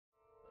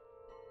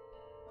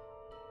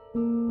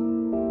I'm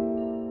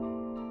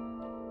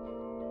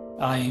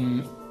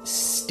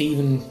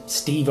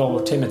Steve-O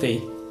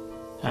Timothy,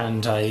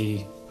 and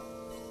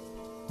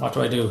what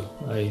do?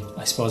 I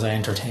suppose I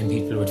entertain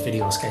people with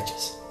video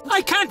sketches.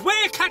 I can't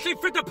wait, Kathleen,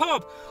 for the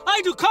pub.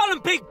 I do call him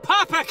Big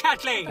Papa,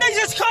 Kathleen.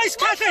 Jesus Christ,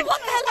 Kathleen!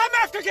 I'm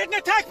after getting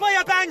attacked by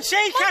a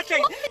banshee,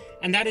 Kathleen.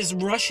 And that is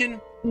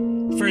Russian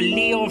for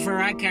Leo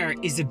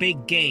Varadkar is a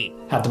big gay.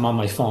 Had them on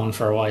my phone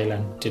for a while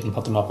and didn't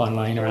put them up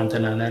online or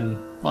anything, and then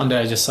one day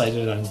I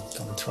decided I'm going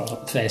to throw it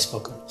up on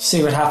Facebook and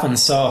see what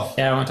happens. So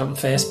yeah, I went up on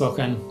Facebook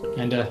and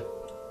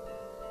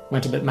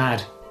went a bit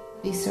mad.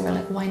 So we're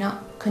like, why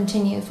not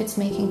continue if it's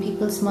making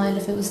people smile?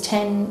 If it was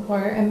 10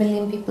 or a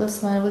million people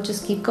smile, we'll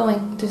just keep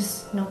going.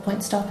 There's no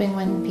point stopping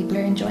when people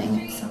are enjoying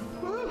it. So.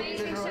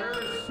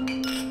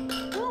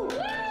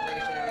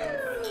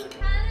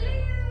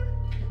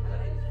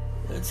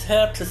 It's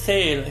hard to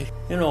say, like,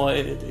 you know,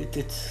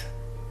 it's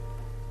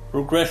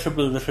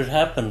regrettable that it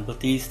happened, but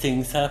these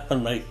things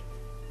happen. Like,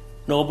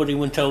 nobody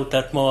went out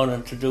that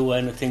morning to do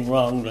anything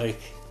wrong.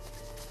 Like,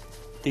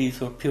 these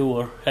were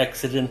pure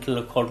accidental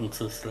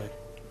occurrences. Like.